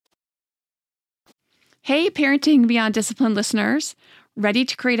Hey, Parenting Beyond Discipline listeners. Ready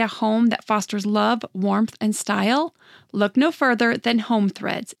to create a home that fosters love, warmth, and style? Look no further than Home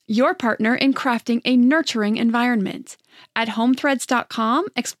Threads, your partner in crafting a nurturing environment. At homethreads.com,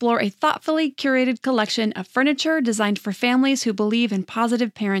 explore a thoughtfully curated collection of furniture designed for families who believe in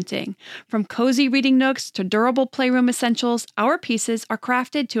positive parenting. From cozy reading nooks to durable playroom essentials, our pieces are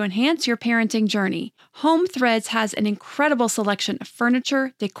crafted to enhance your parenting journey. Home Threads has an incredible selection of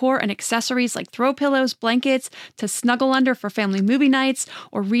furniture, decor, and accessories like throw pillows, blankets, to snuggle under for family movie nights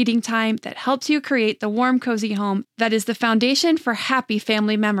or reading time that helps you create the warm, cozy home that is the foundation for happy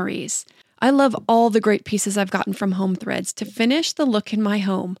family memories. I love all the great pieces I've gotten from Home Threads to finish the look in my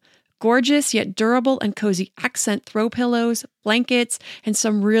home. Gorgeous yet durable and cozy accent throw pillows, blankets, and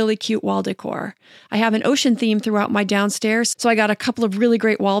some really cute wall decor. I have an ocean theme throughout my downstairs, so I got a couple of really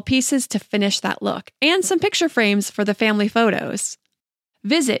great wall pieces to finish that look, and some picture frames for the family photos.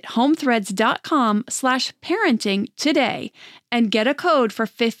 Visit homethreads.com/parenting today and get a code for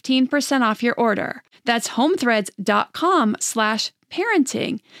 15% off your order. That's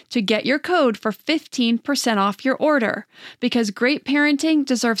homethreads.com/parenting to get your code for 15% off your order, because great parenting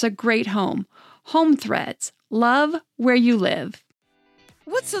deserves a great home. Home Threads. Love where you live.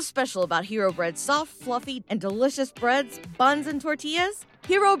 What's so special about Hero Bread's soft, fluffy, and delicious breads, buns, and tortillas?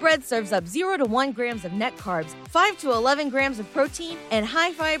 Hero Bread serves up 0 to 1 grams of net carbs, 5 to 11 grams of protein, and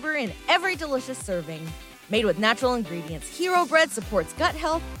high fiber in every delicious serving. Made with natural ingredients, Hero Bread supports gut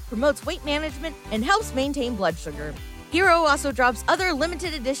health, promotes weight management, and helps maintain blood sugar. Hero also drops other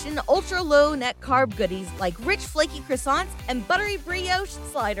limited edition ultra-low net carb goodies like rich flaky croissants and buttery brioche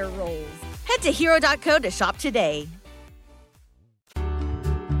slider rolls. Head to hero.co to shop today.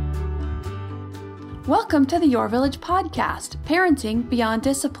 Welcome to the Your Village podcast, Parenting Beyond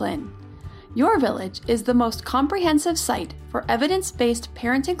Discipline. Your Village is the most comprehensive site for evidence-based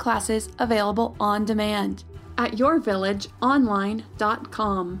parenting classes available on demand at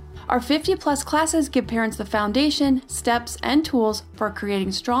yourvillageonline.com. Our 50-plus classes give parents the foundation, steps, and tools for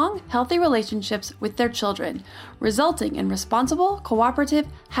creating strong, healthy relationships with their children, resulting in responsible, cooperative,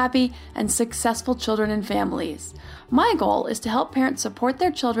 happy, and successful children and families. My goal is to help parents support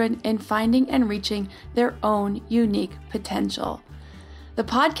their children in finding and reaching their own unique potential. The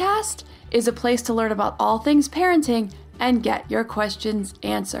podcast is a place to learn about all things parenting and get your questions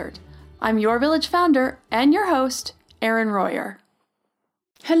answered. I'm Your Village founder and your host, Erin Royer.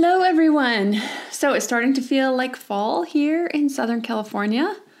 Hello, everyone. So it's starting to feel like fall here in Southern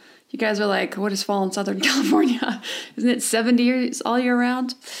California. You guys are like, what is fall in Southern California? Isn't it 70 all year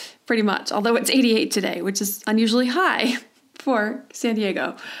round? Pretty much, although it's 88 today, which is unusually high for San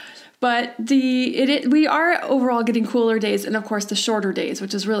Diego. But we are overall getting cooler days and, of course, the shorter days,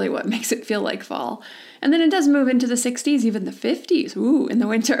 which is really what makes it feel like fall. And then it does move into the 60s, even the 50s, in the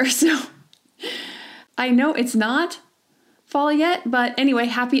winter. So I know it's not fall yet, but anyway,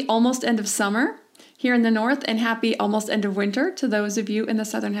 happy almost end of summer here in the north and happy almost end of winter to those of you in the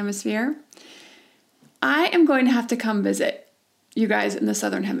southern hemisphere. I am going to have to come visit you guys in the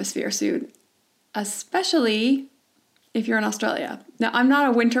southern hemisphere soon, especially if you're in Australia. Now, I'm not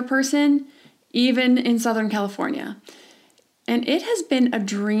a winter person, even in Southern California, and it has been a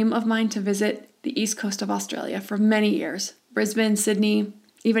dream of mine to visit the east coast of Australia for many years. Brisbane, Sydney,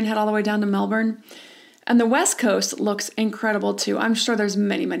 even head all the way down to Melbourne. And the west coast looks incredible too. I'm sure there's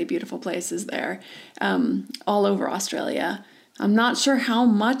many, many beautiful places there all over Australia. I'm not sure how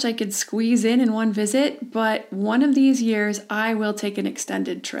much I could squeeze in one visit, but one of these years I will take an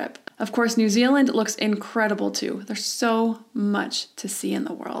extended trip. Of course, New Zealand looks incredible too. There's so much to see in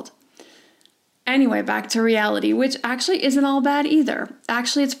the world. Anyway, back to reality, which actually isn't all bad either.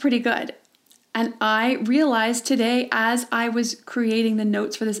 Actually, it's pretty good. And I realized today as I was creating the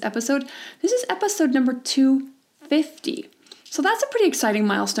notes for this episode, this is episode number 250. So that's a pretty exciting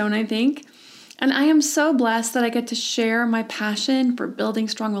milestone, I think. And I am so blessed that I get to share my passion for building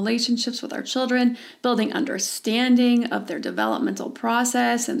strong relationships with our children, building understanding of their developmental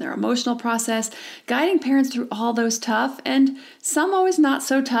process and their emotional process, guiding parents through all those tough and some always not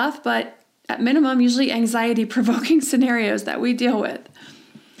so tough, but at minimum, usually anxiety-provoking scenarios that we deal with.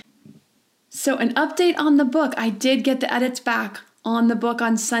 So an update on the book. I did get the edits back on the book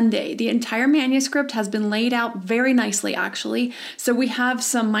on Sunday. The entire manuscript has been laid out very nicely, actually. So we have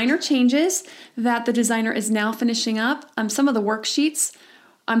some minor changes that the designer is now finishing up. Some of the worksheets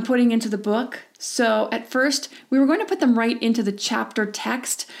I'm putting into the book. So at first, we were going to put them right into the chapter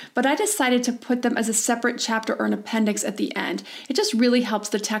text, but I decided to put them as a separate chapter or an appendix at the end. It just really helps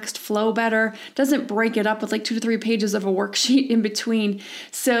the text flow better, doesn't break it up with like 2 to 3 pages of a worksheet in between.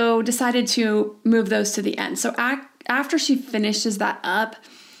 So decided to move those to the end. So after she finishes that up,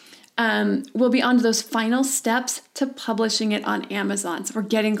 we'll be on to those final steps to publishing it on Amazon. So we're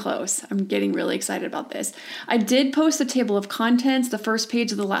getting close. I'm getting really excited about this. I did post a table of contents, the first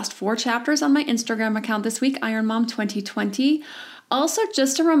page of the last 4 chapters on my Instagram account this week, IronMom2020. Also,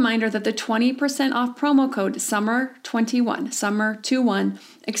 just a reminder that the 20% off promo code SUMMER21, SUMMER21,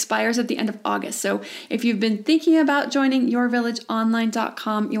 expires at the end of August. So if you've been thinking about joining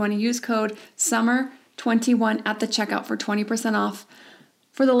yourvillageonline.com, you want to use code SUMMER21 at the checkout for 20% off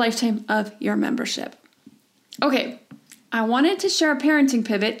for the lifetime of your membership. Okay, I wanted to share a parenting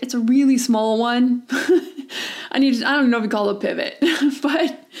pivot. It's a really small one. I don't know if we call it a pivot,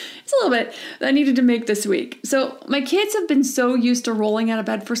 but it's a little bit that I needed to make this week. So my kids have been so used to rolling out of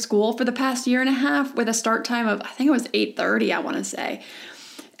bed for school for the past year and a half with a start time of, I think it was 8:30, I want to say.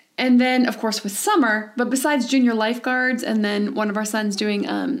 And then, of course, with summer, but besides junior lifeguards and then one of our sons doing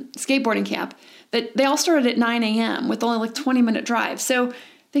skateboarding camp, that they all started at 9 a.m. with only like 20-minute drive. So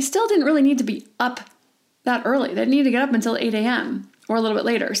they still didn't really need to be up that early. They didn't need to get up until 8 a.m. or a little bit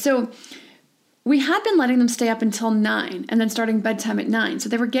later. So we had been letting them stay up until 9 and then starting bedtime at 9. So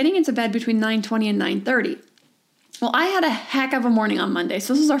they were getting into bed between 9:20 and 9:30. Well, I had a heck of a morning on Monday.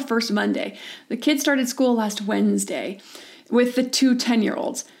 So this was our first Monday. The kids started school last Wednesday with the 2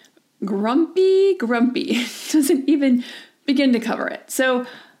 10-year-olds. Grumpy. Doesn't even begin to cover it. So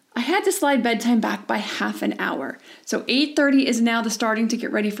I had to slide bedtime back by half an hour. So 8:30 is now the starting to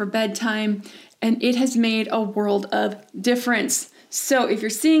get ready for bedtime, and it has made a world of difference. So if you're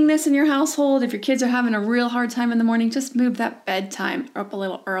seeing this in your household, if your kids are having a real hard time in the morning, just move that bedtime up a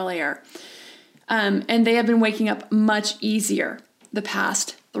little earlier. And they have been waking up much easier the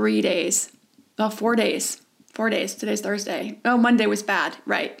past 3 days. Oh, 4 days. 4 days. Today's Thursday. Oh, Monday was bad.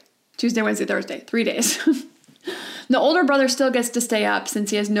 Right. Tuesday, Wednesday, Thursday. 3 days. The older brother still gets to stay up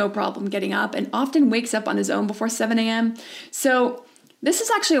since he has no problem getting up and often wakes up on his own before 7 a.m. So this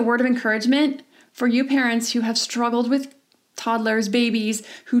is actually a word of encouragement for you parents who have struggled with toddlers, babies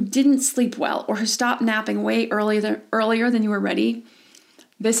who didn't sleep well or who stopped napping way earlier than you were ready.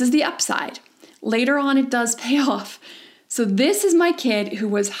 This is the upside. Later on, it does pay off. So this is my kid who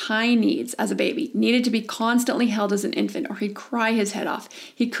was high needs as a baby, needed to be constantly held as an infant or he'd cry his head off.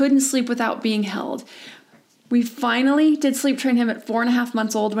 He couldn't sleep without being held. We finally did sleep train him at 4.5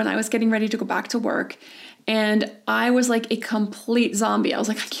 months old when I was getting ready to go back to work. And I was like a complete zombie. I was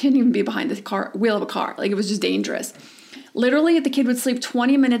like, I can't even be behind the wheel of a car. Like, it was just dangerous. Literally, the kid would sleep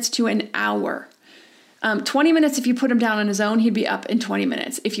 20 minutes to an hour. 20 minutes, if you put him down on his own, he'd be up in 20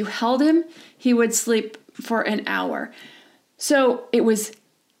 minutes. If you held him, he would sleep for an hour. So it was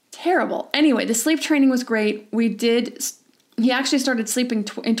terrible. Anyway, the sleep training was great. He actually started sleeping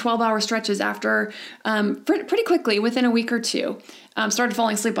in 12-hour stretches after pretty quickly, within a week or two. Started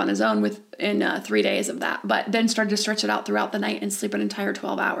falling asleep on his own within 3 days of that, but then started to stretch it out throughout the night and sleep an entire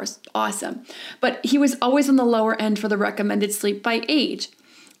 12 hours. Awesome. But he was always on the lower end for the recommended sleep by age.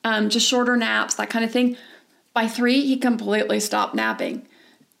 Just shorter naps, that kind of thing. By 3, he completely stopped napping.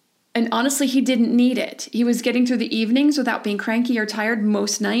 And honestly, he didn't need it. He was getting through the evenings without being cranky or tired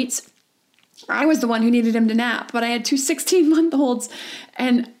most nights. I was the one who needed him to nap, but I had 2 16-month-olds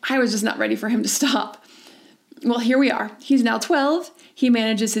and I was just not ready for him to stop. Well, here we are. He's now 12. He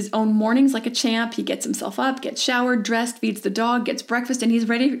manages his own mornings like a champ. He gets himself up, gets showered, dressed, feeds the dog, gets breakfast, and he's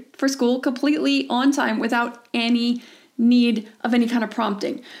ready for school completely on time without any need of any kind of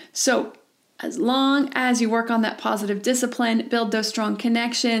prompting. So as long as you work on that positive discipline, build those strong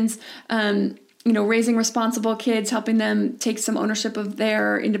connections, raising responsible kids, helping them take some ownership of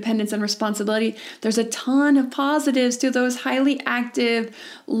their independence and responsibility. There's a ton of positives to those highly active,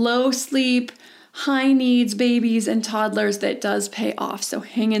 low sleep, high needs babies and toddlers that does pay off. So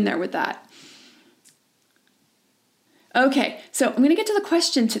hang in there with that. Okay, so I'm going to get to the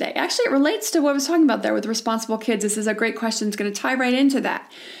question today. Actually, it relates to what I was talking about there with responsible kids. This is a great question. It's going to tie right into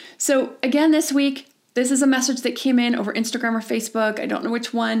that. So again, this week, this is a message that came in over Instagram or Facebook. I don't know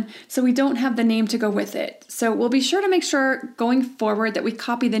which one, so we don't have the name to go with it. So we'll be sure to make sure going forward that we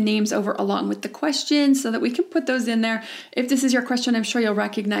copy the names over along with the questions so that we can put those in there. If this is your question, I'm sure you'll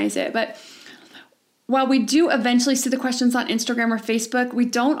recognize it. But while we do eventually see the questions on Instagram or Facebook, we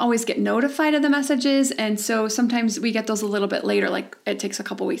don't always get notified of the messages. And so sometimes we get those a little bit later, like it takes a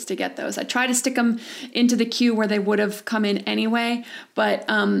couple weeks to get those. I try to stick them into the queue where they would have come in anyway, but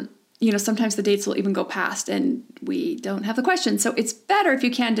sometimes the dates will even go past and we don't have the questions. So it's better if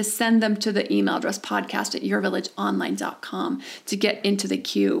you can to send them to the email address podcast@yourvillageonline.com to get into the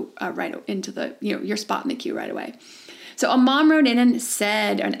queue, right into the, your spot in the queue right away. So a mom wrote in and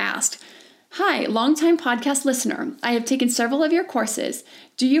asked, "Hi, longtime podcast listener. I have taken several of your courses.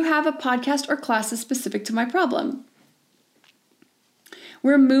 Do you have a podcast or classes specific to my problem?"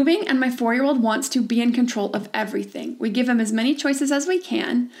 We're moving and my 4-year-old wants to be in control of everything. We give him as many choices as we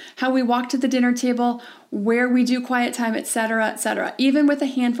can, how we walk to the dinner table, where we do quiet time, etc., etc. Even with a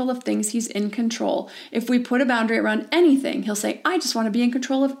handful of things, he's in control. If we put a boundary around anything, he'll say, I just want to be in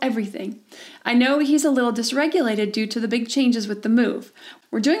control of everything. I know he's a little dysregulated due to the big changes with the move.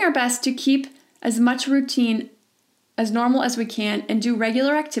 We're doing our best to keep as much routine as normal as we can and do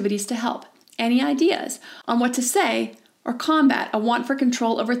regular activities to help. Any ideas on what to say or combat a want for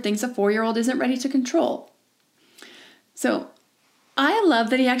control over things a 4-year-old isn't ready to control? So I love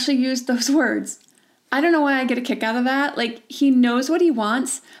that he actually used those words. I don't know why I get a kick out of that. Like, he knows what he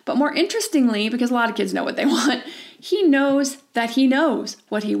wants, but more interestingly, because a lot of kids know what they want, he knows that he knows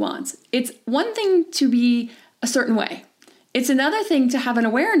what he wants. It's one thing to be a certain way. It's another thing to have an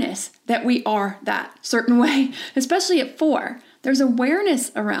awareness that we are that certain way, especially at 4. There's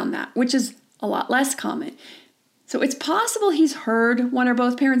awareness around that, which is a lot less common. So it's possible he's heard one or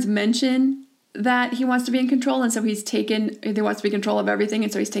both parents mention that he wants to be in control, and so he wants to be in control of everything,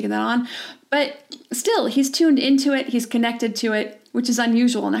 and so he's taken that on. But still, he's tuned into it, he's connected to it, which is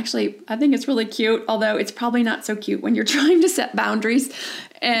unusual. And actually, I think it's really cute, although it's probably not so cute when you're trying to set boundaries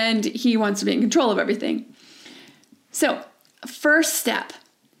and he wants to be in control of everything. So, first step,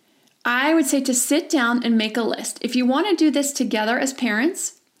 I would say to sit down and make a list. If you want to do this together as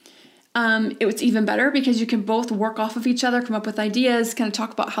parents, it's even better because you can both work off of each other, come up with ideas, kind of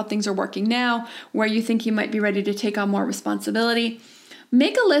talk about how things are working now, where you think he might be ready to take on more responsibility.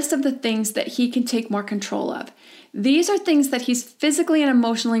 Make a list of the things that he can take more control of. These are things that he's physically and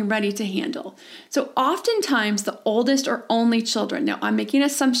emotionally ready to handle. So oftentimes the oldest or only children, now I'm making an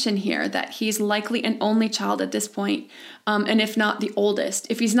assumption here that he's likely an only child at this point, and if not the oldest.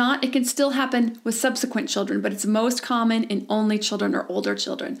 If he's not, it can still happen with subsequent children, but it's most common in only children or older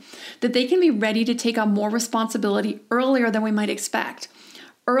children, that they can be ready to take on more responsibility earlier than we might expect.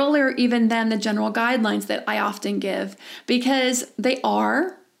 Earlier even than the general guidelines that I often give, because they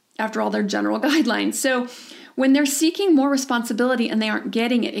are, after all, they're general guidelines. So when they're seeking more responsibility and they aren't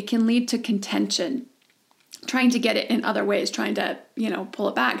getting it, it can lead to contention, trying to get it in other ways, trying to, pull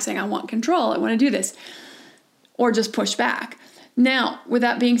it back, saying, I want control, I want to do this, or just push back. Now, with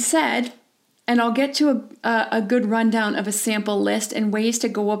that being said, and I'll get to a good rundown of a sample list and ways to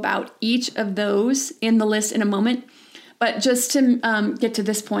go about each of those in the list in a moment. But just to get to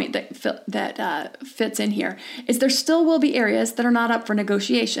this point that fits in here, is there still will be areas that are not up for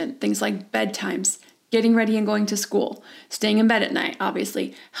negotiation. Things like bedtimes, getting ready and going to school, staying in bed at night,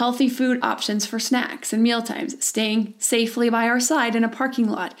 obviously, healthy food options for snacks and meal times, staying safely by our side in a parking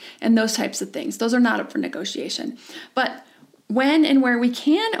lot, and those types of things. Those are not up for negotiation. But when and where we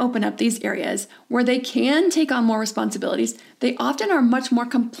can open up these areas where they can take on more responsibilities, they often are much more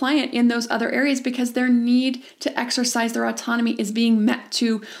compliant in those other areas because their need to exercise their autonomy is being met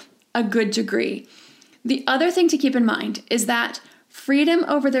to a good degree. The other thing to keep in mind is that freedom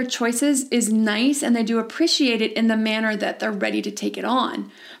over their choices is nice and they do appreciate it in the manner that they're ready to take it on.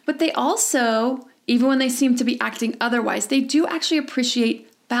 But they also, even when they seem to be acting otherwise, they do actually appreciate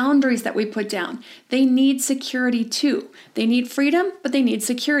boundaries that we put down. They need security too. They need freedom, but they need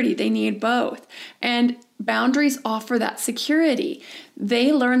security. They need both. And boundaries offer that security.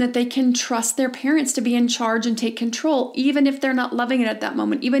 They learn that they can trust their parents to be in charge and take control, even if they're not loving it at that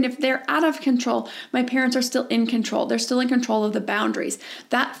moment. Even if they're out of control, my parents are still in control. They're still in control of the boundaries.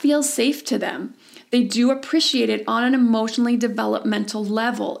 That feels safe to them. They do appreciate it on an emotionally developmental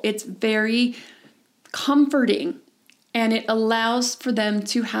level. It's very comforting. And it allows for them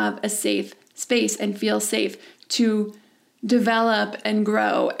to have a safe space and feel safe to develop and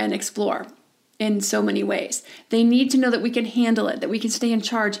grow and explore in so many ways. They need to know that we can handle it, that we can stay in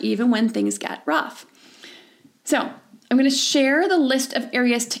charge even when things get rough. So I'm going to share the list of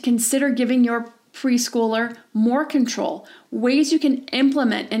areas to consider giving your preschooler more control, ways you can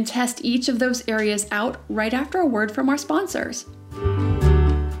implement and test each of those areas out right after a word from our sponsors.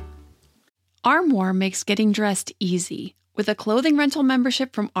 Armoire makes getting dressed easy. With a clothing rental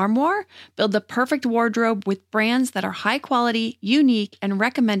membership from Armoire, build the perfect wardrobe with brands that are high quality, unique, and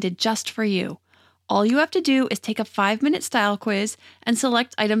recommended just for you. All you have to do is take a 5-minute style quiz and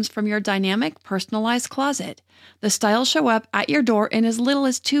select items from your dynamic, personalized closet. The styles show up at your door in as little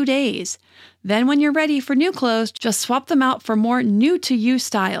as 2 days. Then when you're ready for new clothes, just swap them out for more new-to-you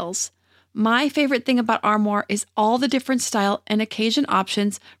styles. My favorite thing about Armoire is all the different style and occasion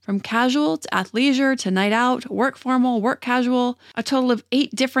options, from casual to athleisure to night out, work formal, work casual, a total of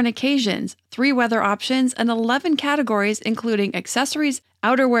 8 different occasions, 3 weather options, and 11 categories including accessories,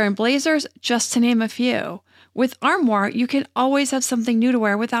 outerwear, and blazers, just to name a few. With Armoire, you can always have something new to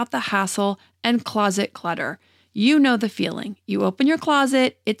wear without the hassle and closet clutter. You know the feeling. You open your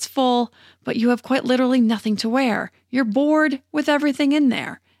closet, it's full, but you have quite literally nothing to wear. You're bored with everything in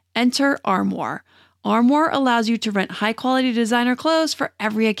there. Enter Armoire. Armoire allows you to rent high-quality designer clothes for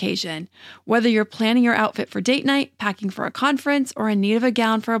every occasion. Whether you're planning your outfit for date night, packing for a conference, or in need of a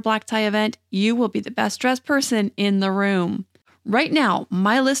gown for a black tie event, you will be the best-dressed person in the room. Right now,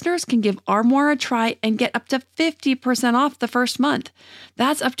 my listeners can give Armoire a try and get up to 50% off the first month.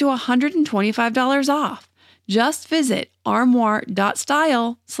 That's up to $125 off. Just visit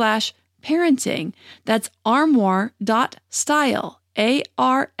armoire.style/parenting. That's armoire.style,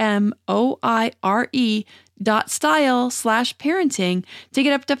 ARMOIRE.style/parenting to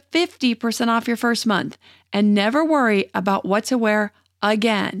get up to 50% off your first month. And never worry about what to wear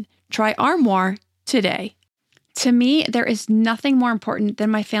again. Try Armoire today. To me, there is nothing more important than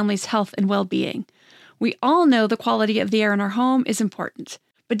my family's health and well-being. We all know the quality of the air in our home is important.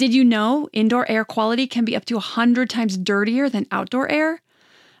 But did you know indoor air quality can be up to 100 times dirtier than outdoor air?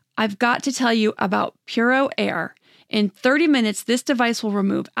 I've got to tell you about Puro Air. In 30 minutes, this device will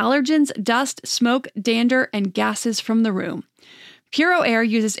remove allergens, dust, smoke, dander, and gases from the room. Puro Air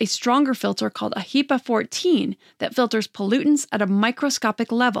uses a stronger filter called a HEPA 14 that filters pollutants at a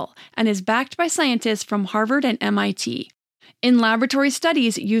microscopic level and is backed by scientists from Harvard and MIT. In laboratory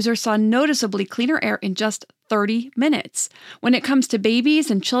studies, users saw noticeably cleaner air in just 30 minutes. When it comes to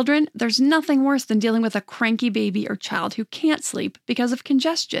babies and children, there's nothing worse than dealing with a cranky baby or child who can't sleep because of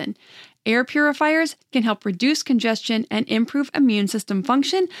congestion. Air purifiers can help reduce congestion and improve immune system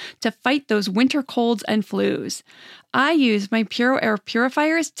function to fight those winter colds and flus. I use my Puro Air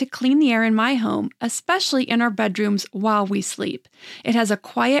purifiers to clean the air in my home, especially in our bedrooms while we sleep. It has a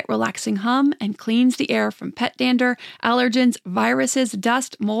quiet, relaxing hum and cleans the air from pet dander, allergens, viruses,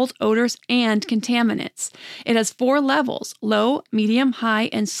 dust, mold, odors, and contaminants. It has 4 levels: low, medium, high,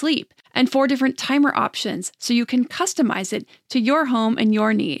 and sleep, and 4 different timer options so you can customize it to your home and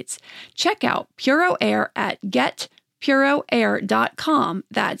your needs. Check out Puro Air at getpuroair.com.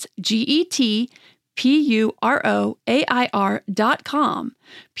 That's GETPUROAIR.com.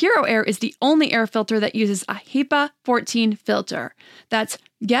 Puro Air is the only air filter that uses a HEPA 14 filter. That's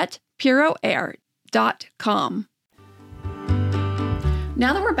getpuroair.com.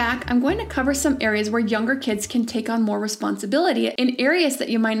 Now that we're back, I'm going to cover some areas where younger kids can take on more responsibility in areas that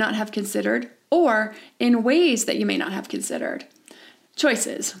you might not have considered or in ways that you may not have considered.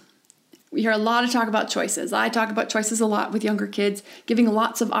 Choices. We hear a lot of talk about choices. I talk about choices a lot with younger kids, giving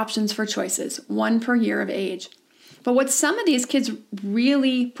lots of options for choices, 1 per year of age. But what some of these kids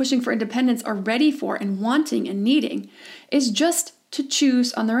really pushing for independence are ready for and wanting and needing is just to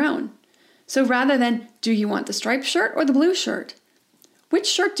choose on their own. So rather than, do you want the striped shirt or the blue shirt? Which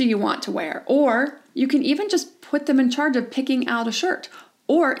shirt do you want to wear? Or you can even just put them in charge of picking out a shirt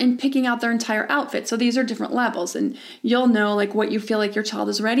or in picking out their entire outfit. So these are different levels and you'll know like what you feel like your child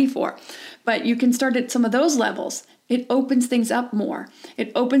is ready for. But you can start at some of those levels. It opens things up more.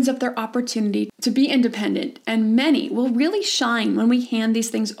 It opens up their opportunity to be independent. And many will really shine when we hand these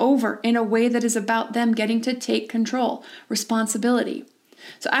things over in a way that is about them getting to take control, responsibility.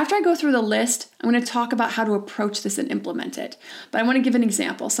 So after I go through the list, I'm going to talk about how to approach this and implement it. But I want to give an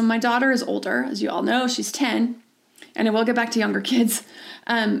example. So my daughter is older, as you all know, she's 10, and I will get back to younger kids.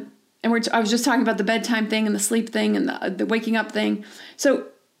 I was just talking about the bedtime thing and the sleep thing and the waking up thing.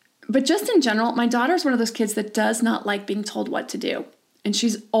 But just in general, my daughter is one of those kids that does not like being told what to do. And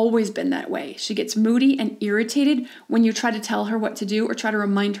she's always been that way. She gets moody and irritated when you try to tell her what to do or try to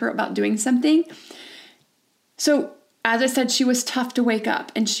remind her about doing something. So as I said, she was tough to wake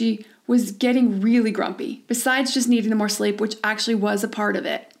up and she was getting really grumpy, besides just needing more sleep, which actually was a part of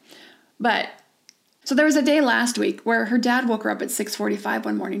it. So there was a day last week where her dad woke her up at 6:45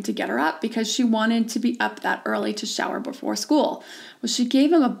 one morning to get her up because she wanted to be up that early to shower before school. Well, she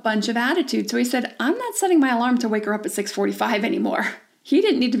gave him a bunch of attitude. So he said, I'm not setting my alarm to wake her up at 6:45 anymore. He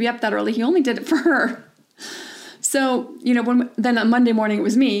didn't need to be up that early. He only did it for her. So, then on Monday morning, it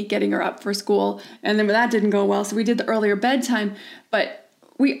was me getting her up for school. And then that didn't go well. So we did the earlier bedtime. But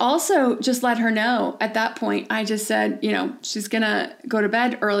we also just let her know at that point, I just said, she's going to go to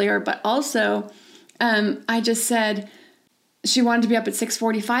bed earlier. But also, I just said she wanted to be up at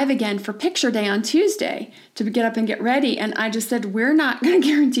 6:45 again for picture day on Tuesday to get up and get ready. And I just said, we're not going to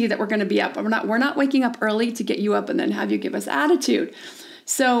guarantee that we're going to be up. We're not waking up early to get you up and then have you give us attitude.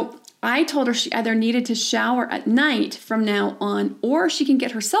 So I told her she either needed to shower at night from now on, or she can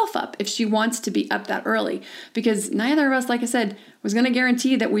get herself up if she wants to be up that early, because neither of us, like I said, was going to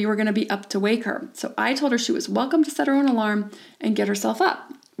guarantee that we were going to be up to wake her. So I told her she was welcome to set her own alarm and get herself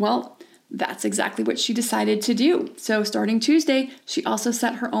up. Well, that's exactly what she decided to do. So starting Tuesday, she also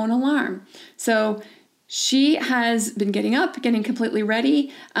set her own alarm. So She has been getting up, getting completely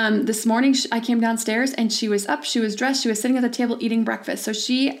ready. This morning I came downstairs and she was up, she was dressed, she was sitting at the table eating breakfast. So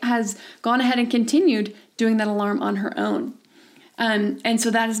she has gone ahead and continued doing that alarm on her own. And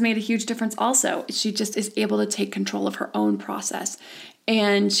so that has made a huge difference also. She just is able to take control of her own process.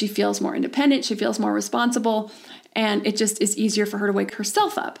 And she feels more independent, she feels more responsible, and it just is easier for her to wake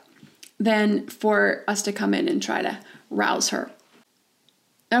herself up than for us to come in and try to rouse her.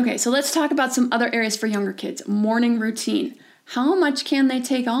 Okay, so let's talk about some other areas for younger kids. Morning routine. How much can they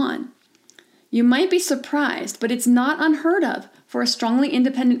take on? You might be surprised, but it's not unheard of for a strongly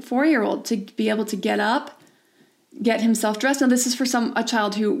independent 4-year-old to be able to get up, get himself dressed. Now, this is for a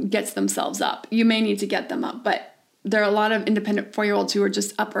child who gets themselves up. You may need to get them up, but there are a lot of independent 4-year-olds who are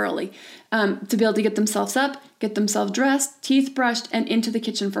just up early to be able to get themselves up, get themselves dressed, teeth brushed, and into the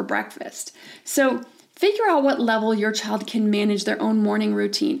kitchen for breakfast. So figure out what level your child can manage their own morning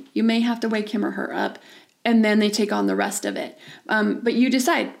routine. You may have to wake him or her up, and then they take on the rest of it. But you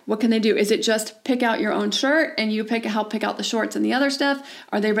decide, what can they do? Is it just pick out your own shirt and you help pick out the shorts and the other stuff?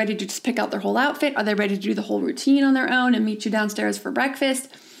 Are they ready to just pick out their whole outfit? Are they ready to do the whole routine on their own and meet you downstairs for breakfast?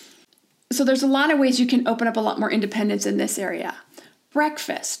 So there's a lot of ways you can open up a lot more independence in this area.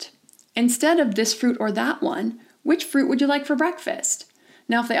 Breakfast. Instead of this fruit or that one, which fruit would you like for breakfast?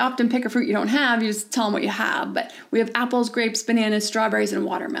 Now, if they opt and pick a fruit you don't have, you just tell them what you have. But we have apples, grapes, bananas, strawberries, and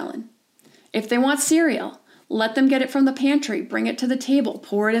watermelon. If they want cereal, let them get it from the pantry, bring it to the table,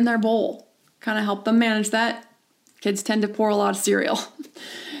 pour it in their bowl. Kind of help them manage that. Kids tend to pour a lot of cereal.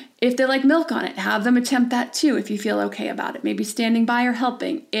 If they like milk on it, have them attempt that too if you feel okay about it. Maybe standing by or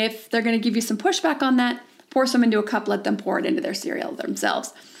helping. If they're going to give you some pushback on that, pour some into a cup, let them pour it into their cereal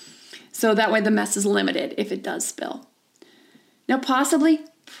themselves. So that way the mess is limited if it does spill. Now, possibly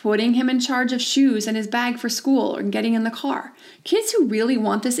putting him in charge of shoes and his bag for school or getting in the car. Kids who really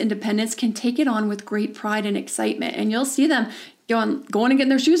want this independence can take it on with great pride and excitement, and you'll see them going and getting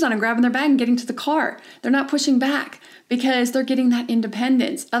their shoes on and grabbing their bag and getting to the car. They're not pushing back because they're getting that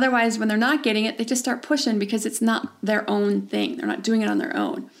independence. Otherwise, when they're not getting it, they just start pushing because it's not their own thing. They're not doing it on their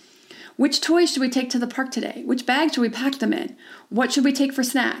own. Which toys should we take to the park today? Which bag should we pack them in? What should we take for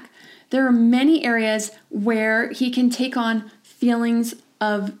snack? There are many areas where he can take on feelings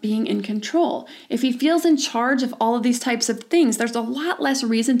of being in control. If he feels in charge of all of these types of things, there's a lot less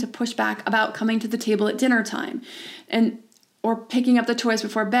reason to push back about coming to the table at dinner time or picking up the toys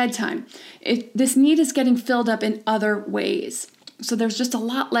before bedtime. This need is getting filled up in other ways. So there's just a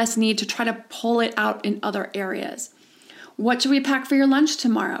lot less need to try to pull it out in other areas. What should we pack for your lunch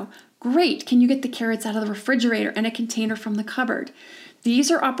tomorrow? Great. Can you get the carrots out of the refrigerator and a container from the cupboard?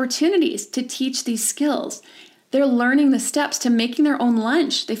 These are opportunities to teach these skills. They're learning the steps to making their own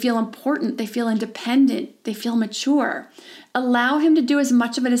lunch. They feel important. They feel independent. They feel mature. Allow him to do as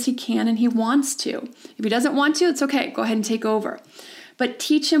much of it as he can and he wants to. If he doesn't want to, it's okay. Go ahead and take over. But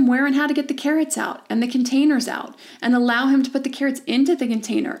teach him where and how to get the carrots out and the containers out, and allow him to put the carrots into the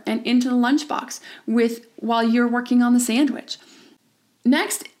container and into the lunchbox while you're working on the sandwich.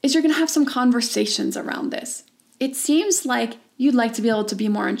 Next is you're going to have some conversations around this. It seems like you'd like to be able to be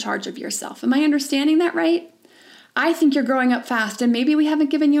more in charge of yourself. Am I understanding that right? I think you're growing up fast and maybe we haven't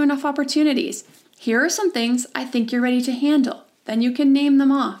given you enough opportunities. Here are some things I think you're ready to handle. Then you can name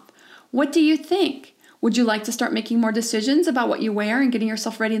them off. What do you think? Would you like to start making more decisions about what you wear and getting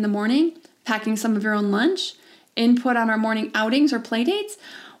yourself ready in the morning? Packing some of your own lunch? Input on our morning outings or play dates?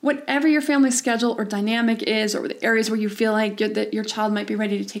 Whatever your family schedule or dynamic is, or the areas where you feel like that your child might be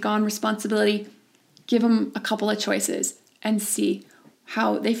ready to take on responsibility, give them a couple of choices and see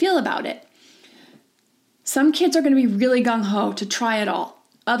how they feel about it. Some kids are going to be really gung-ho to try it all.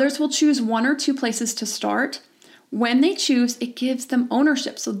 Others will choose 1 or 2 places to start. When they choose, it gives them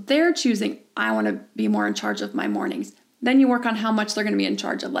ownership. So they're choosing, I want to be more in charge of my mornings. Then you work on how much they're going to be in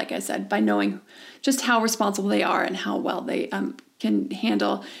charge of, like I said, by knowing just how responsible they are and how well they can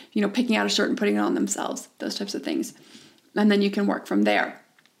handle, picking out a shirt and putting it on themselves, those types of things. And then you can work from there.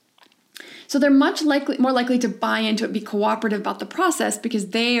 So they're more likely to buy into it, be cooperative about the process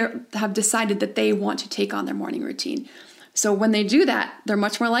because they have decided that they want to take on their morning routine. So when they do that, they're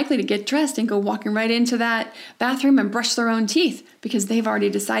much more likely to get dressed and go walking right into that bathroom and brush their own teeth because they've already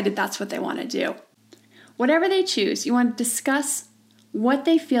decided that's what they want to do. Whatever they choose, you want to discuss what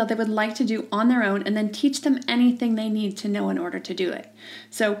they feel they would like to do on their own and then teach them anything they need to know in order to do it.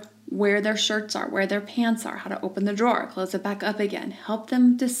 So where their shirts are, where their pants are, how to open the drawer, close it back up again. Help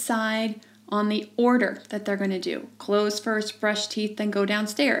them decide on the order that they're going to do. Close first, brush teeth, then go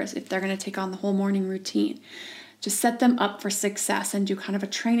downstairs if they're going to take on the whole morning routine. Just set them up for success and do kind of a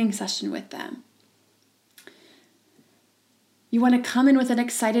training session with them. You want to come in with an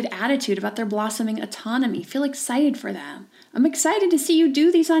excited attitude about their blossoming autonomy. Feel excited for them. I'm excited to see you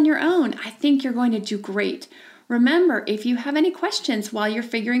do these on your own. I think you're going to do great. Remember, if you have any questions while you're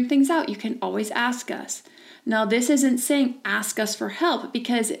figuring things out, you can always ask us. Now, this isn't saying ask us for help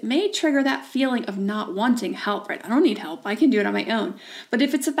because it may trigger that feeling of not wanting help, right? I don't need help. I can do it on my own. But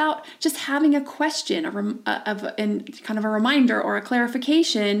if it's about just having a question and kind of a reminder or a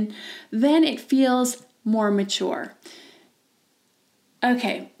clarification, then it feels more mature.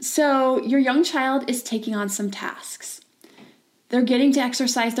 Okay, so your young child is taking on some tasks. They're getting to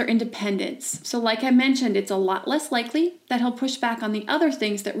exercise their independence. So like I mentioned, it's a lot less likely that he'll push back on the other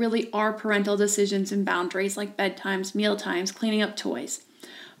things that really are parental decisions and boundaries, like bedtimes, meal times, cleaning up toys.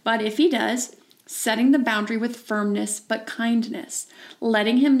 But if he does, setting the boundary with firmness but kindness,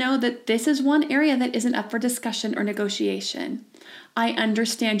 letting him know that this is one area that isn't up for discussion or negotiation. I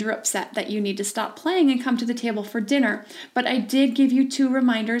understand you're upset that you need to stop playing and come to the table for dinner, but I did give you 2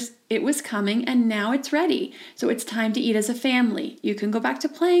 reminders. It was coming and now it's ready. So it's time to eat as a family. You can go back to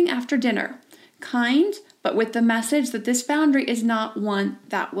playing after dinner. Kind, but with the message that this boundary is not one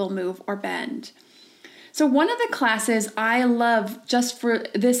that will move or bend. So one of the classes I love just for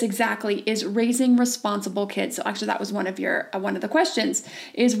this exactly is raising responsible kids. So actually that was one of the questions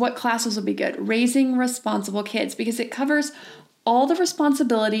is what classes will be good? Raising responsible kids, because it covers all the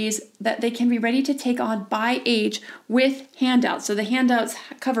responsibilities that they can be ready to take on by age with handouts. So the handouts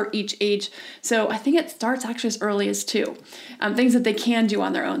cover each age. So I think it starts actually as early as 2. Things that they can do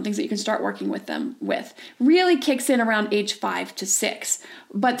on their own, things that you can start working with them with. Really kicks in around age 5 to 6.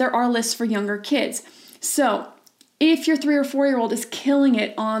 But there are lists for younger kids. So if your 3 or 4-year-old is killing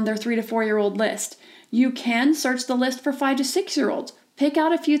it on their 3 to 4-year-old list, you can search the list for 5 to 6-year-olds. Pick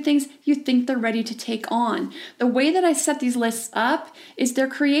out a few things you think they're ready to take on. The way that I set these lists up is they're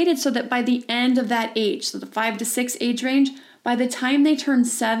created so that by the end of that age, so the 5 to 6 age range, by the time they turn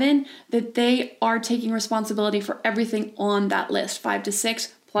 7, that they are taking responsibility for everything on that list, 5 to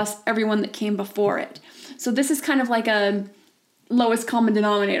 6, plus everyone that came before it. So this is kind of like a lowest common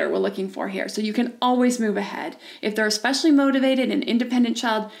denominator we're looking for here. So you can always move ahead. If they're especially motivated and independent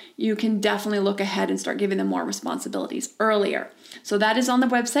child, you can definitely look ahead and start giving them more responsibilities earlier. So that is on the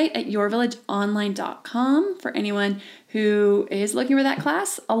website at yourvillageonline.com for anyone who is looking for that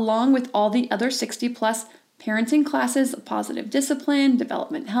class, along with all the other 60 plus parenting classes, positive discipline,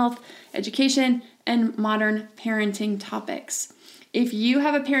 development health, education, and modern parenting topics. If you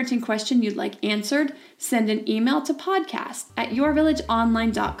have a parenting question you'd like answered, send an email to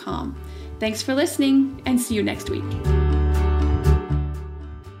podcast@yourvillageonline.com. Thanks for listening and see you next week.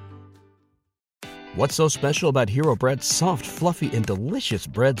 What's so special about Hero Bread's soft, fluffy, and delicious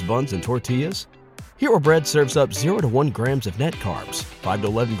breads, buns, and tortillas? Hero Bread serves up 0 to 1 grams of net carbs, 5 to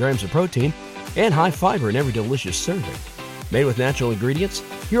 11 grams of protein, and high fiber in every delicious serving. Made with natural ingredients,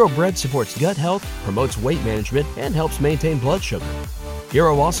 Hero Bread supports gut health, promotes weight management, and helps maintain blood sugar.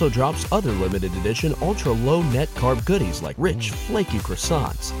 Hero also drops other limited edition ultra-low net carb goodies like rich, flaky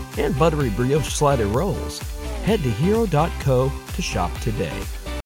croissants and buttery brioche slider rolls. Head to hero.co to shop today.